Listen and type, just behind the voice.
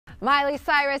Miley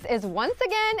Cyrus is once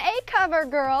again a cover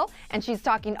girl, and she's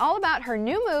talking all about her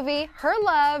new movie, her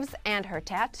loves, and her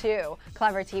tattoo.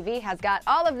 Clevver TV has got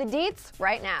all of the deets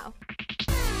right now.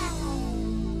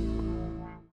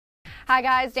 Hi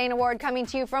guys, Dana Ward coming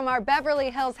to you from our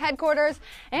Beverly Hills headquarters.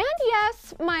 And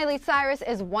yes, Miley Cyrus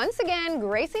is once again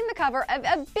gracing the cover of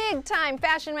a big-time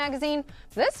fashion magazine.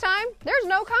 This time, there's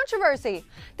no controversy.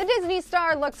 The Disney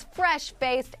star looks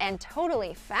fresh-faced and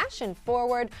totally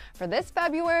fashion-forward for this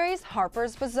February's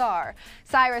Harpers Bazaar.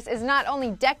 Cyrus is not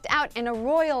only decked out in a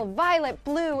royal violet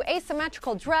blue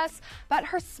asymmetrical dress, but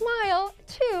her smile,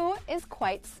 too, is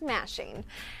quite smashing.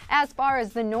 As far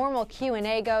as the normal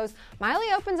Q&A goes, Miley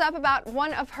opens up about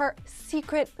one of her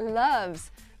secret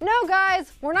loves. No,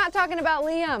 guys, we're not talking about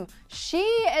Liam. She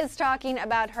is talking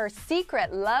about her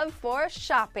secret love for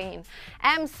shopping.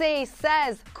 MC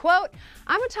says, quote,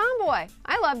 "I'm a tomboy.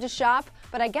 I love to shop,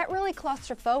 but I get really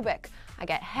claustrophobic. I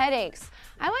get headaches.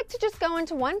 I like to just go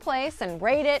into one place and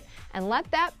rate it and let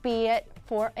that be it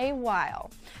for a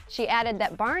while." She added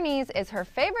that Barneys is her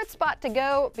favorite spot to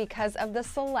go because of the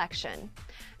selection.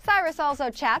 Cyrus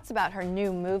also chats about her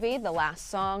new movie, The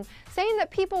Last Song, saying that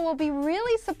people will be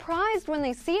really surprised when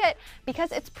they see it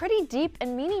because it's pretty deep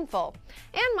and meaningful.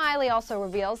 And Miley also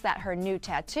reveals that her new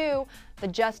tattoo, the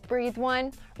Just Breathe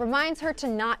one, reminds her to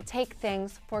not take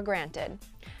things for granted.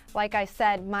 Like I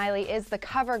said, Miley is the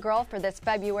cover girl for this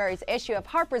February's issue of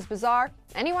Harper's Bazaar.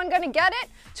 Anyone gonna get it?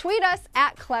 Tweet us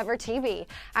at Clevver TV.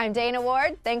 I'm Dana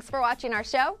Ward. Thanks for watching our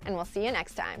show, and we'll see you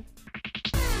next time.